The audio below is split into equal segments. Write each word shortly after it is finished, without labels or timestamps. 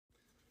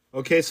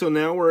Okay, so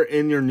now we're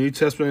in your New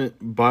Testament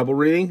Bible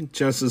reading,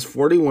 Genesis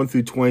 41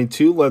 through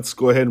 22. Let's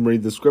go ahead and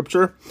read the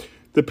scripture.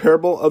 The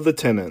parable of the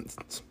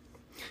tenants.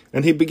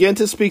 And he began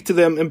to speak to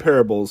them in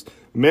parables.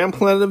 A man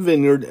planted a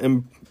vineyard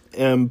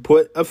and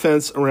put a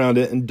fence around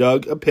it and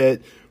dug a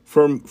pit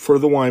for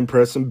the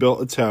winepress and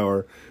built a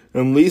tower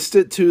and leased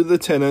it to the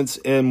tenants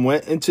and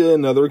went into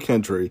another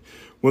country.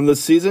 When the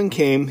season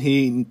came,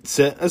 he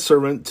sent a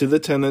servant to the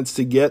tenants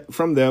to get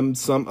from them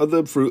some of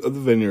the fruit of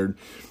the vineyard.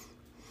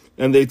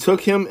 And they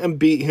took him and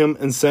beat him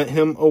and sent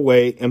him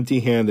away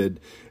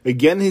empty-handed.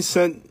 Again he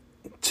sent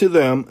to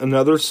them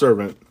another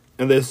servant,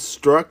 and they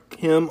struck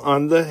him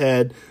on the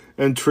head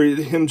and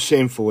treated him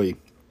shamefully.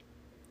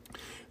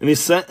 And he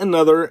sent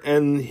another,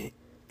 and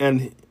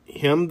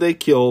him they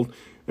killed,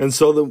 and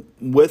so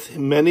with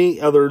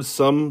many others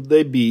some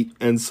they beat,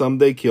 and some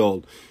they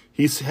killed.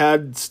 He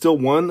had still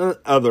one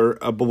other,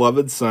 a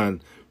beloved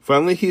son.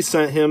 Finally he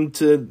sent him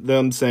to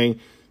them, saying,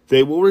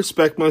 They will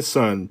respect my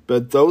son.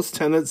 But those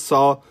tenants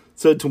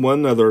said to one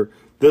another,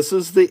 This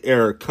is the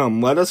heir. Come,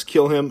 let us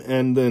kill him,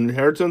 and the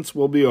inheritance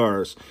will be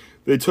ours.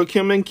 They took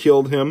him and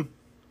killed him,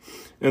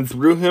 and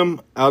threw him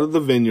out of the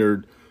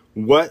vineyard.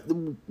 What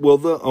will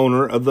the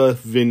owner of the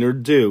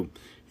vineyard do?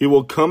 He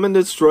will come and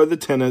destroy the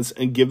tenants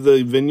and give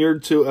the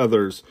vineyard to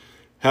others.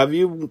 Have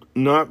you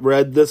not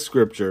read this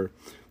scripture?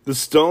 The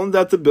stone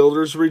that the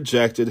builders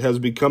rejected has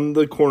become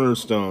the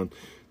cornerstone.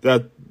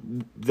 That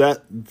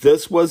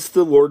this was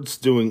the Lord's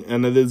doing,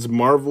 and it is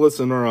marvelous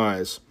in our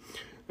eyes.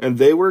 And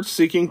they were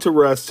seeking to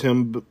arrest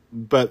him,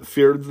 but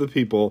feared the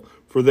people,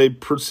 for they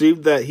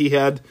perceived that he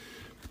had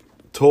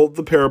told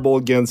the parable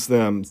against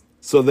them.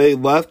 So they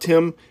left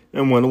him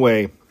and went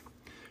away,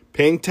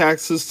 paying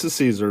taxes to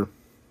Caesar.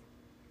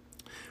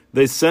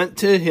 They sent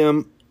to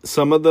him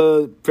some of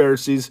the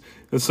Pharisees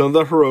and some of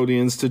the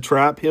Herodians to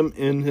trap him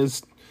in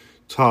his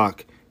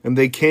talk. And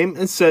they came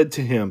and said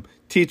to him,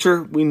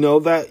 Teacher, we know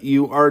that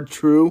you are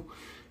true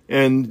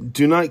and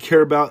do not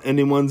care about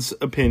anyone's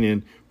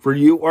opinion, for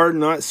you are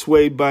not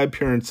swayed by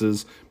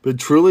appearances, but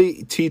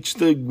truly teach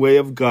the way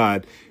of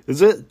God.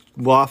 Is it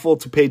lawful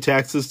to pay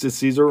taxes to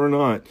Caesar or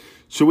not?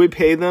 Should we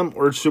pay them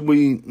or should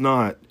we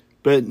not?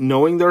 But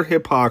knowing their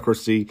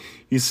hypocrisy,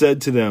 he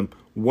said to them,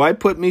 Why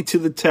put me to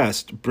the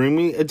test? Bring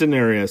me a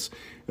denarius,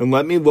 and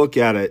let me look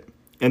at it.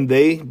 And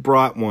they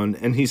brought one,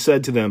 and he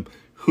said to them,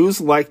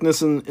 Whose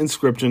likeness and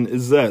inscription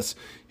is this?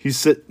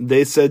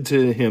 They said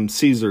to him,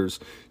 Caesar's.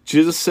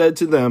 Jesus said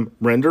to them,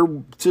 Render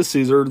to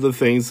Caesar the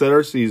things that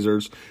are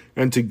Caesar's,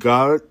 and to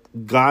God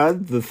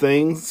the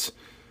things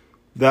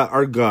that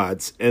are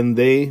God's. And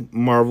they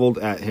marveled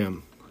at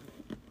him.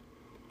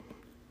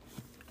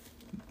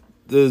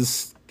 The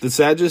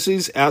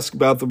Sadducees asked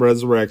about the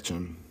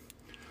resurrection.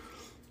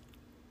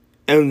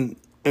 And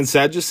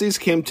Sadducees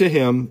came to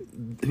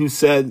him who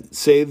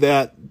say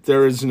that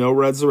there is no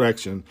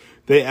resurrection.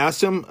 They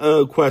asked him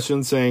a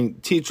question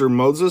saying, Teacher,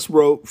 Moses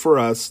wrote for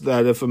us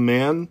that if a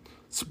man's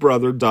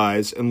brother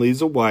dies and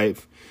leaves a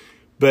wife,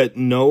 but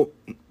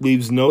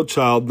leaves no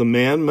child, the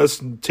man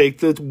must take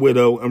the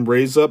widow and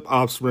raise up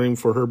offspring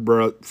for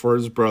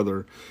his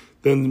brother.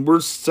 Then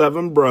were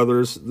 7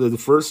 brothers. The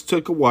first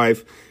took a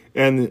wife,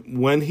 and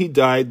when he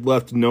died,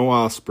 left no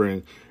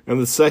offspring. And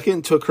the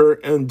second took her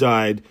and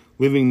died,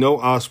 leaving no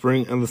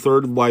offspring, and the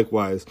third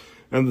likewise.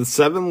 And the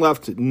 7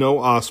 left no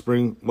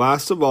offspring.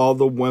 Last of all,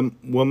 the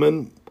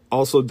woman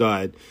also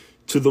died.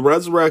 To the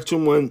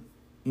resurrection,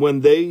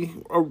 when they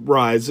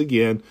arise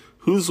again,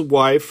 whose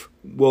wife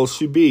will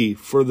she be?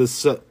 For the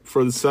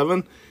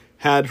 7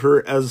 had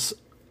her as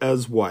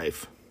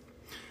wife.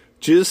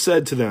 Jesus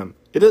said to them,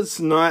 Is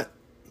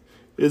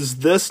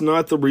this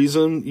not the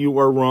reason you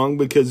are wrong,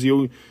 because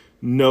you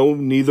know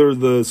neither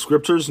the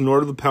scriptures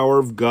nor the power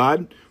of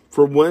God?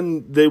 For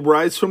when they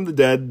rise from the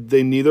dead,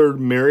 they neither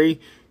marry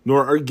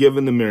nor are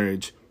given in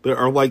marriage, but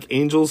are like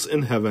angels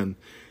in heaven.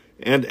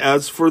 And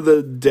as for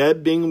the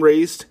dead being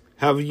raised,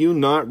 have you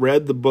not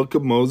read the book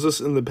of Moses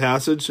in the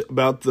passage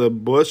about the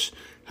bush,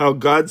 how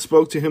God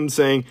spoke to him,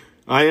 saying,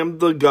 I am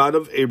the God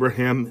of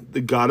Abraham,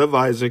 the God of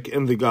Isaac,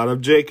 and the God of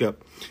Jacob.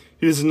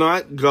 He is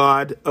not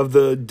God of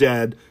the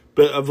dead,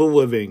 but of the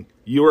living.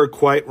 You are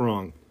quite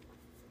wrong.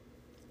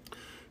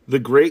 The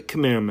Great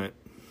Commandment.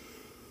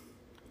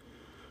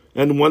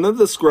 And one of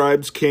the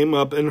scribes came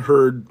up and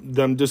heard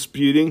them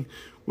disputing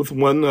with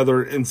one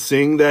another, and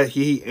seeing that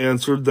he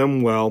answered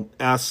them well,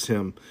 asked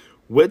him,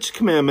 Which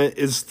commandment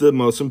is the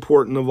most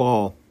important of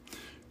all?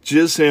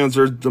 Jesus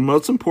answered, The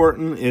most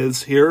important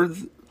is, Hear,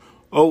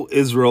 O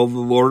Israel, the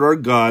Lord our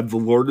God, the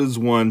Lord is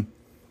one.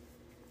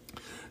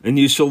 And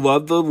you shall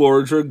love the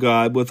Lord your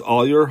God with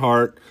all your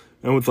heart,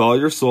 and with all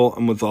your soul,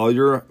 and with all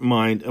your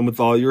mind, and with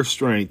all your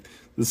strength.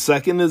 The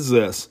second is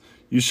this,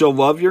 You shall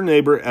love your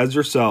neighbor as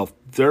yourself.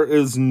 There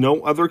is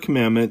no other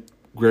commandment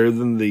greater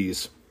than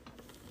these.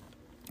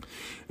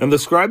 And the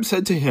scribe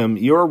said to him,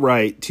 You are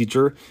right,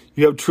 teacher.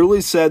 You have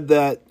truly said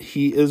that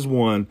he is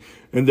one,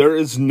 and there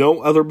is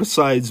no other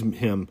besides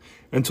him.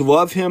 And to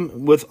love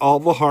him with all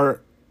the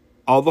heart,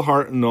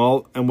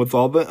 and with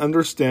all the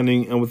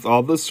understanding, and with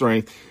all the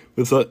strength,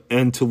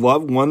 and to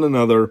love one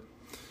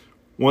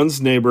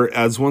one's neighbor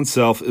as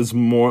oneself is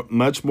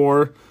much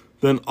more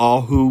than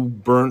all who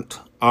burnt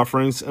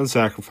offerings and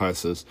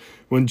sacrifices.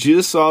 When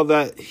Jesus saw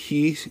that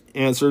he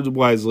answered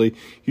wisely,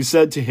 he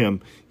said to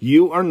him,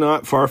 "You are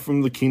not far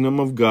from the kingdom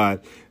of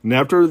God." And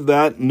after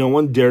that, no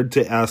one dared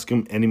to ask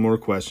him any more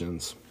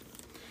questions.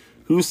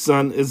 Whose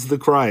son is the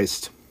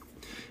Christ?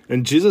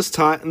 And Jesus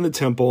taught in the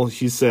temple.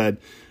 He said,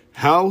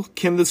 "How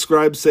can the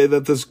scribes say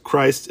that this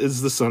Christ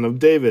is the son of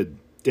David?"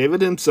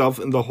 David himself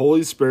in the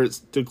Holy Spirit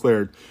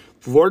declared,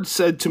 "The Lord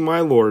said to my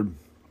Lord,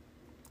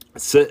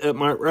 sit at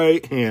my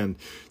right hand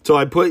till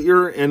I put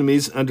your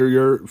enemies under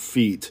your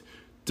feet."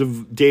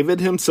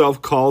 David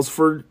himself calls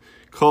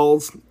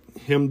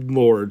him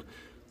Lord.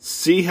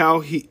 See how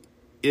he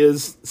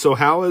is. So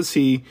how is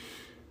he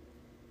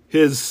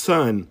his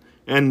son?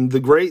 And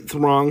the great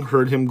throng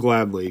heard him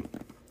gladly.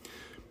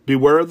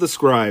 Beware of the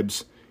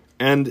scribes.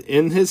 And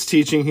in his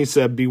teaching he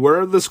said, beware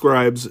of the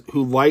scribes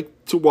who like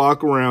to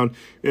walk around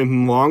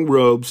in long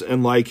robes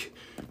and like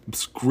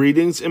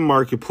greetings in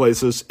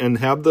marketplaces and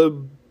have the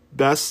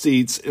best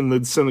seats in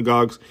the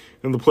synagogues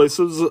and the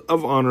places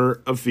of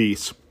honor of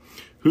feasts,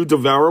 who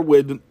devour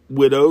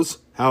widows'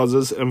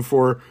 houses, and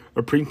for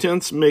a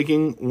pretense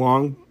making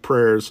long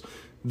prayers,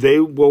 they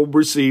will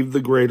receive the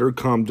greater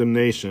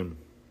condemnation.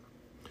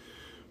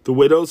 The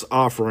widow's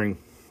offering.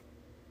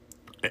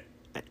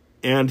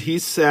 And he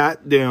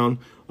sat down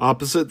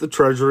opposite the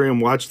treasury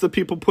and watched the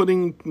people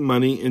putting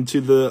money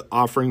into the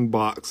offering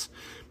box.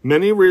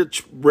 Many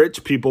rich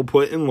people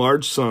put in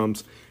large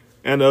sums,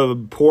 and a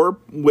poor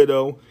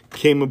widow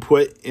came and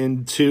put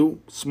in 2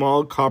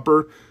 small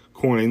copper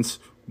coins,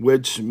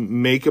 which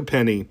make a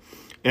penny.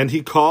 And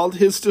he called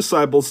his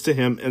disciples to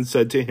him and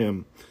said to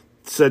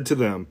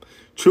them,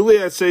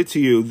 "Truly I say to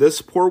you,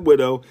 this poor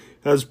widow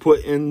has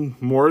put in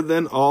more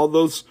than all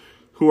those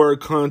who are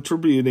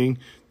contributing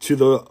to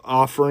the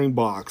offering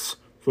box.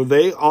 For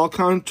they all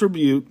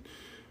contributed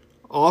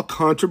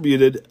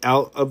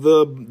out of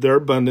their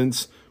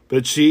abundance,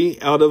 but she,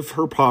 out of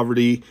her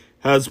poverty,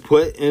 has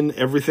put in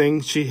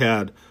everything she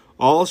had,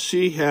 all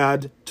she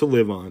had to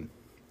live on."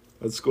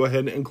 Let's go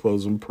ahead and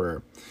close in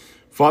prayer.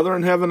 Father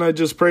in heaven, I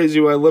just praise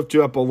you. I lift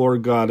you up, O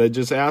Lord God. I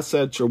just ask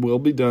that your will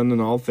be done in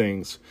all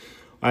things.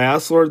 I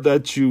ask, Lord,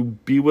 that you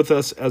be with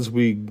us as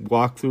we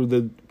walk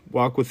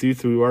with you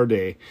through our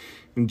day.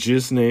 In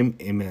Jesus' name,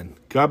 amen.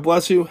 God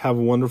bless you. Have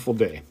a wonderful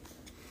day.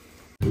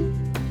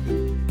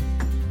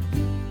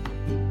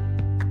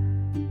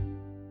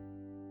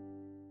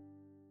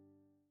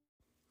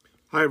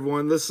 Hi,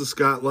 everyone. This is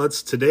Scott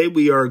Lutz. Today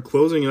we are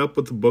closing up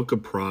with the book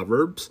of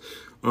Proverbs.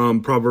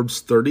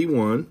 Proverbs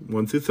 31,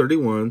 1 through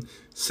 31,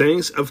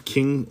 Sayings of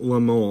King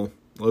Lemuel.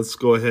 Let's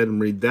go ahead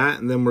and read that,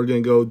 and then we're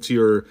going to go to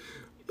your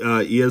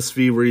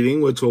ESV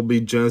reading, which will be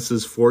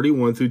Genesis 40,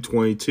 1 through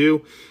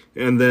 22,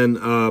 and then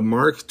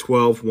Mark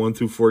 12, 1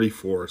 through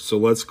 44. So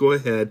let's go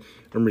ahead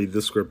and read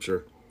the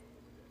scripture.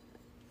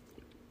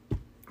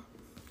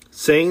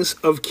 Sayings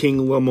of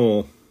King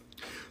Lemuel.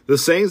 The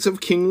sayings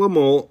of King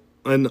Lemuel,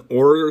 an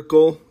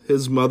oracle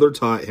his mother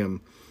taught him.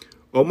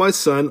 O my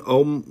son,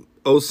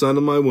 O son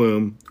of my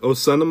womb, O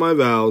son of my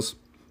vows,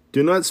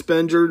 do not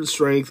spend your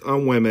strength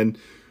on women,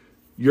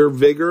 your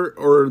vigor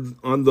or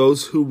on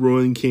those who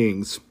ruin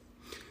kings.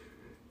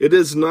 It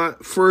is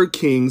not for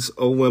kings,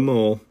 O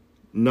Lemuel,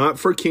 not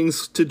for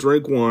kings to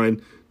drink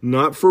wine,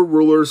 not for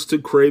rulers to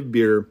crave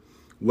beer,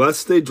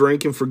 lest they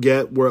drink and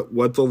forget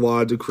what the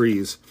law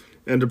decrees,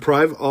 and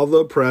deprive all the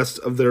oppressed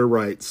of their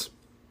rights.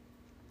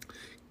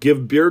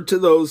 Give beer to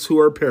those who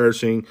are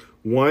perishing,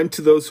 wine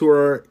to those who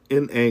are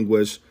in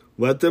anguish.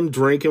 Let them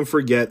drink and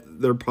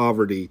forget their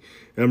poverty,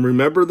 and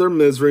remember their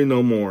misery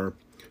no more.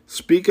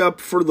 Speak up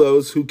for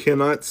those who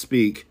cannot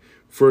speak,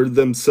 for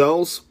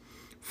themselves,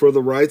 for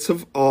the rights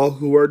of all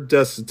who are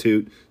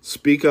destitute.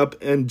 Speak up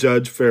and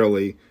judge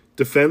fairly.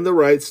 Defend the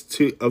rights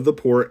of the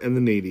poor and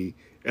the needy.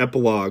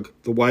 Epilogue.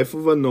 The wife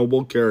of a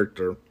noble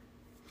character.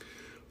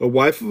 A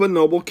wife of a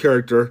noble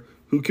character,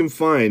 who can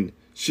find?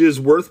 She is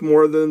worth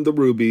more than the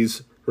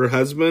rubies. Her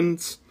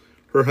husband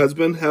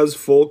has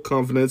full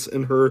confidence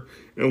in her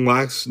and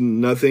lacks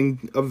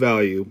nothing of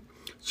value.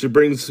 She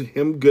brings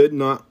him good,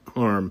 not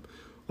harm.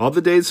 All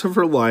the days of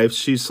her life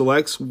she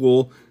selects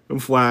wool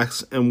and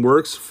flax and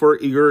works for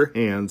eager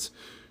hands.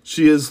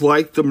 She is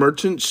like the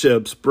merchant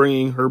ships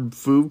bringing her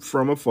food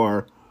from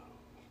afar.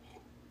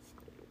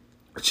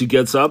 She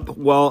gets up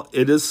while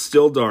it is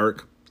still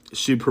dark.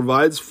 She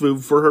provides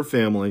food for her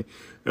family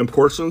and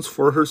portions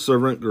for her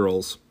servant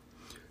girls.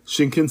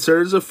 She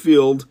considers a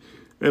field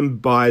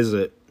and buys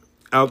it.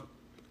 Out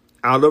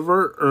of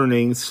her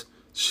earnings,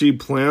 she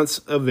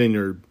plants a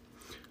vineyard.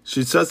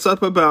 She sets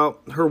up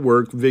about her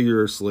work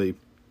vigorously.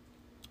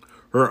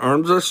 Her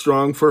arms are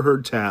strong for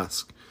her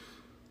task.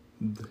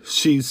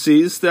 She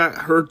sees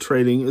that her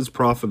trading is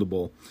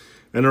profitable,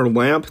 and her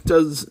lamp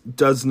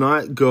does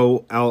not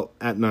go out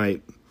at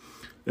night.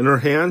 In her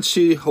hand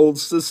she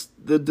holds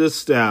the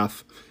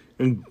distaff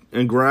and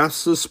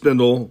grasps the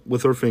spindle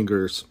with her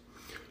fingers.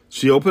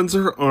 She opens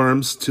her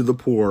arms to the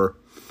poor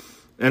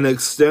and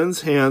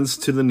extends hands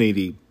to the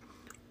needy.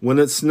 When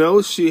it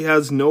snows, she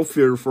has no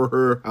fear for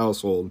her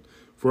household,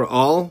 for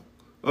all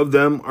of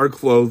them are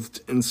clothed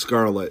in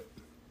scarlet.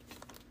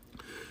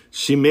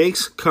 She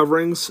makes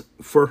coverings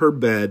for her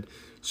bed.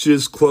 She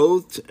is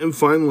clothed in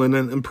fine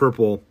linen and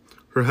purple.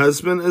 Her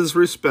husband is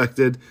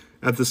respected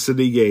at the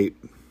city gate,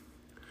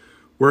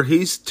 where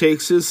he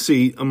takes his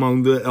seat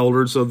among the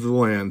elders of the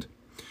land.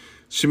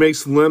 She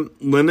makes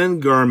linen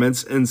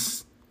garments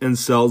and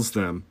sells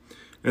them,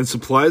 and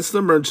supplies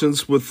the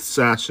merchants with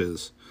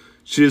sashes.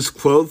 She is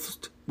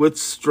clothed with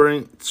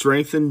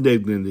strength and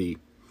dignity.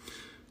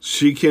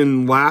 She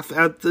can laugh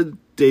at the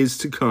days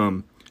to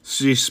come.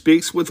 She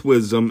speaks with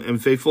wisdom,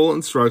 and faithful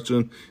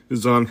instruction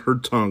is on her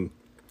tongue.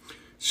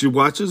 She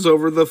watches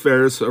over the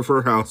affairs of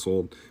her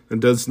household,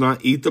 and does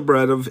not eat the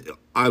bread of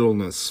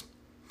idleness.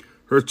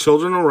 Her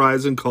children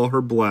arise and call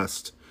her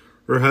blessed.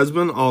 Her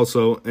husband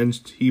also, and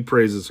he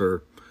praises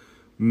her.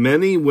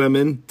 Many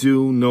women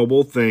do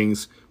noble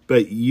things,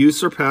 but you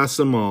surpass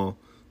them all.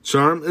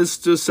 Charm is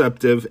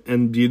deceptive,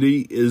 and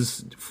beauty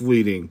is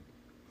fleeting.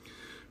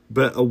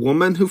 But a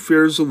woman who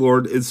fears the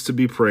Lord is to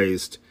be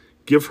praised.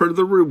 Give her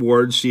the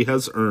reward she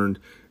has earned,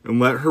 and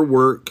let her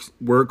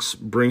works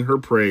bring her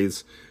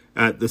praise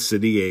at the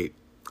city gate.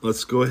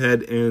 Let's go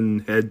ahead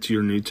and head to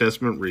your New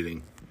Testament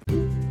reading.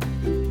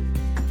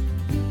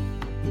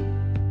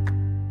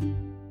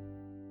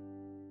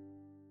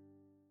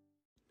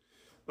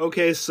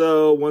 Okay,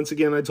 so once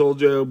again, I told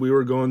you we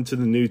were going to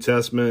the New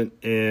Testament,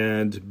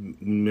 and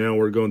now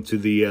we're going to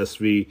the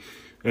ESV,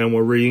 and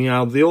we're reading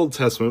out of the Old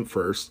Testament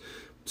first.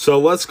 So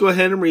let's go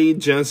ahead and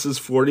read Genesis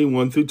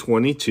 41 through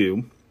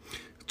 22.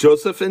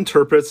 Joseph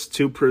interprets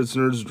two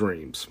prisoners'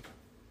 dreams.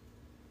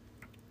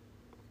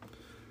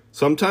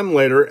 Sometime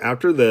later,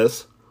 after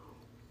this,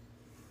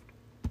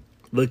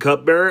 the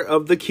cupbearer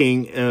of the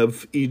king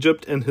of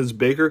Egypt and his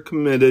baker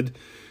committed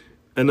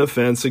an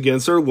offense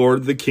against our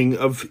Lord, the king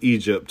of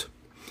Egypt.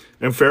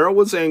 And Pharaoh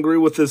was angry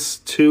with his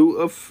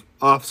two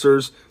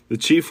officers, the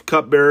chief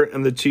cupbearer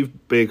and the chief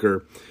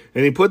baker.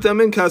 And he put them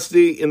in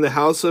custody in the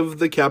house of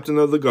the captain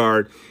of the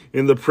guard,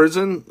 in the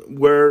prison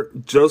where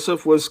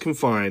Joseph was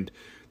confined.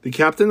 The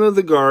captain of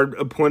the guard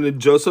appointed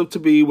Joseph to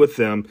be with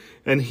them,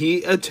 and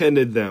he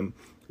attended them.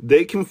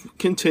 They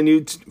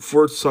continued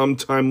for some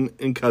time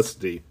in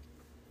custody.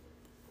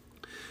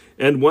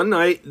 And one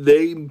night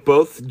they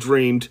both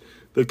dreamed,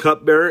 the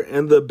cupbearer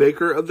and the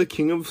baker of the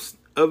king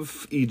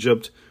of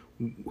Egypt,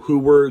 who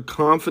were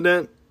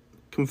confined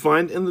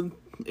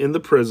in the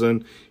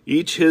prison,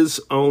 each his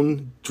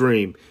own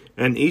dream,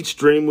 and each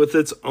dream with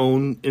its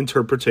own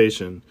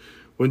interpretation.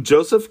 When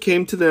Joseph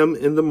came to them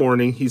in the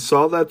morning, he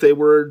saw that they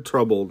were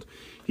troubled.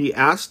 He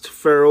asked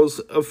Pharaoh's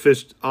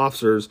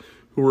officers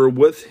who were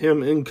with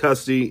him in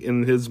custody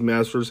in his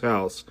master's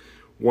house,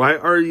 "Why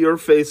are your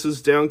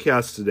faces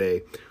downcast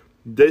today?"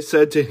 They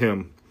said to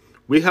him,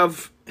 "We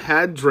have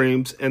had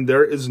dreams, and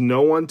there is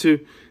no one to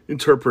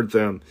interpret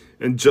them."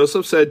 And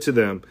Joseph said to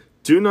them,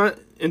 Do not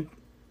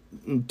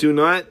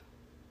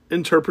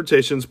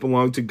interpretations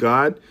belong to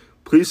God?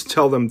 Please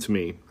tell them to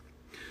me."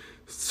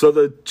 So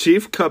the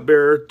chief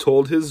cupbearer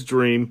told his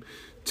dream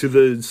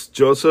to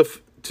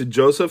Joseph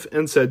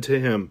and said to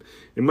him,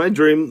 "In my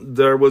dream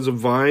there was a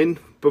vine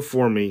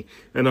before me,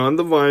 and on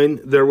the vine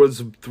there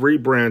was 3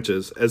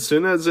 branches. As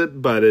soon as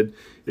it budded,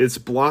 its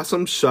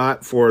blossoms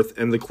shot forth,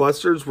 and the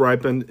clusters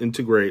ripened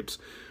into grapes.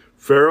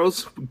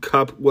 Pharaoh's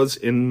cup was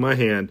in my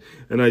hand,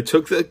 and I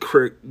took the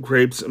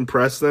grapes and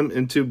pressed them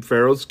into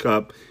Pharaoh's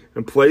cup,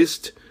 and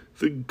placed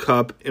the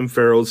cup in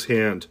Pharaoh's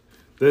hand."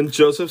 Then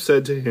Joseph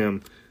said to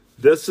him,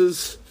 This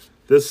is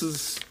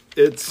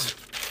its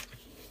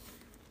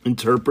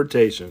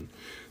interpretation.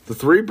 The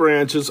 3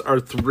 branches are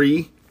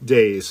 3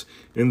 days.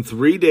 In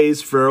 3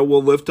 days Pharaoh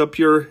will lift up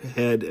your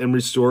head and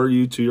restore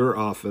you to your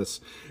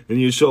office, and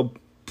you shall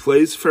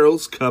place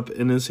Pharaoh's cup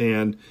in his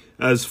hand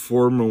as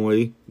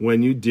formerly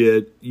when you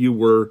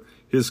were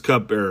his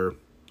cupbearer.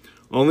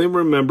 Only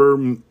remember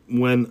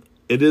when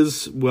it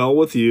is well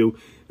with you,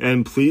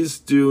 and please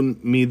do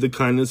me the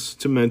kindness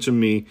to mention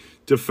me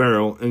to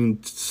Pharaoh,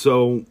 and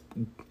so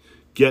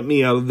get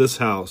me out of this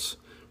house.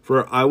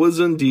 For I was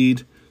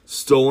indeed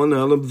stolen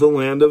out of the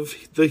land of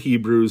the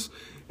Hebrews,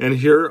 and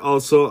here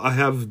also I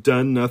have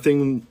done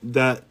nothing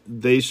that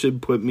they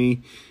should put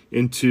me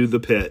into the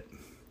pit."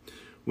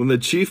 When the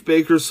chief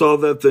baker saw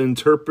that the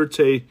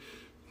interpretation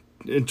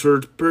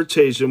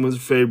was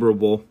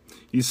favorable,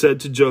 he said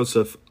to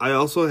Joseph, "I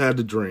also had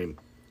a dream.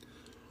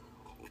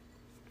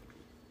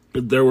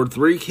 There were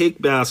 3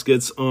 cake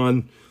baskets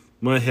on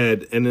my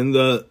head, and in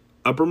the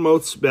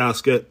uppermost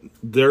basket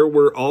there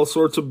were all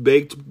sorts of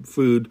baked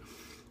food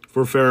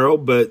for Pharaoh,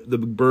 but the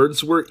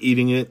birds were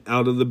eating it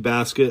out of the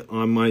basket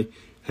on my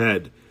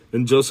head."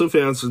 And Joseph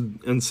answered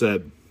and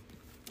said,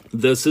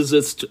 "This is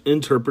its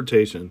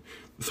interpretation.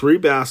 3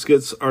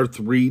 baskets are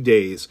 3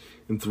 days.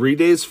 In 3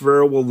 days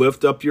Pharaoh will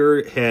lift up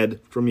your head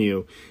from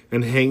you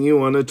and hang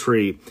you on a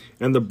tree,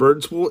 and the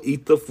birds will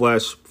eat the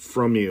flesh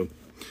from you."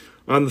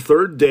 On the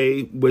 3rd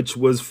day, which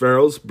was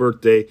Pharaoh's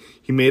birthday,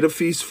 he made a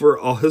feast for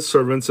all his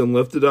servants and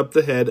lifted up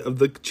the head of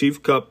the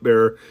chief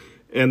cupbearer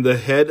and the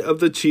head of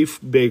the chief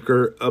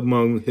baker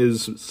among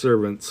his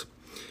servants.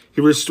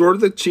 He restored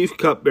the chief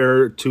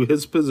cupbearer to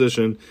his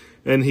position,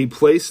 and he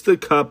placed the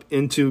cup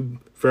into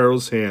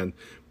Pharaoh's hand.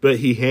 But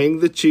he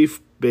hanged the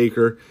chief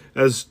baker,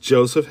 as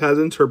Joseph had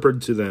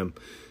interpreted to them.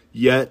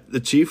 Yet the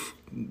chief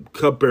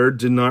cupbearer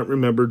did not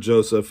remember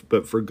Joseph,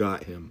 but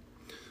forgot him.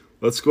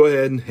 Let's go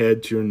ahead and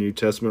head to your New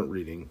Testament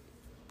reading.